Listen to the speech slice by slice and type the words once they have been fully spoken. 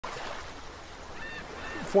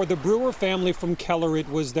For the Brewer family from Keller, it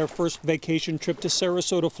was their first vacation trip to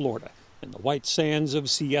Sarasota, Florida, and the white sands of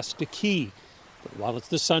Siesta Key. But while it's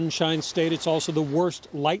the sunshine state, it's also the worst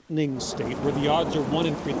lightning state, where the odds are 1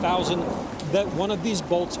 in 3,000 that one of these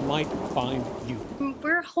bolts might find you.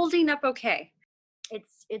 We're holding up okay.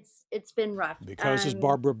 It's been rough. Because, as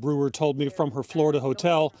Barbara Brewer told me from her Florida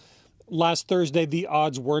hotel, last Thursday the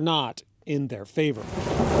odds were not in their favor.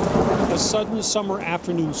 A sudden summer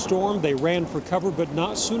afternoon storm, they ran for cover, but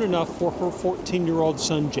not soon enough for her 14-year-old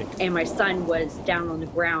son, Jacob. And my son was down on the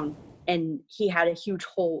ground, and he had a huge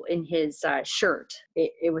hole in his shirt.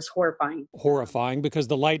 It was horrifying. Horrifying because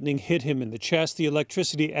the lightning hit him in the chest, the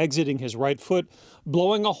electricity exiting his right foot,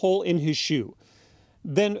 blowing a hole in his shoe.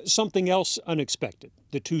 Then something else unexpected,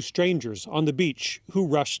 the two strangers on the beach who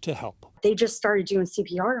rushed to help. They just started doing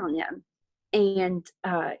CPR on him. And,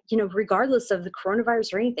 regardless of the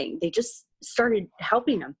coronavirus or anything, they just started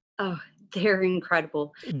helping him. Oh, they're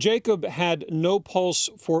incredible. Jacob had no pulse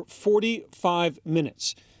for 45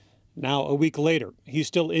 minutes. Now, a week later, he's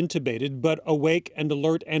still intubated, but awake and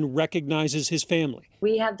alert and recognizes his family.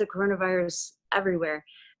 We have the coronavirus everywhere.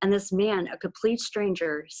 And this man, a complete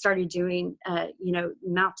stranger, started doing,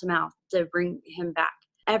 mouth to mouth to bring him back.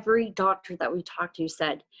 Every doctor that we talked to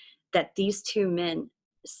said that these two men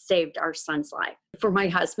saved our son's life. For my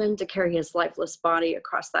husband to carry his lifeless body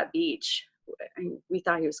across that beach, we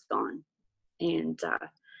thought he was gone. And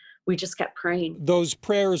we just kept praying. Those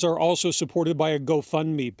prayers are also supported by a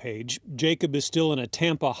GoFundMe page. Jacob is still in a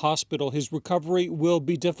Tampa hospital. His recovery will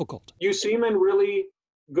be difficult. You seem in really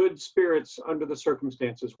good spirits under the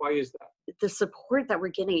circumstances. Why is that? The support that we're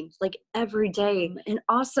getting, like, every day. And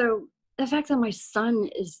also the fact that my son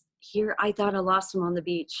is here. I thought I lost him on the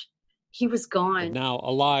beach. He was gone. And now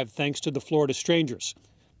alive thanks to the Florida strangers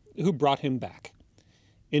who brought him back.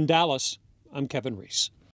 In Dallas, I'm Kevin Reese.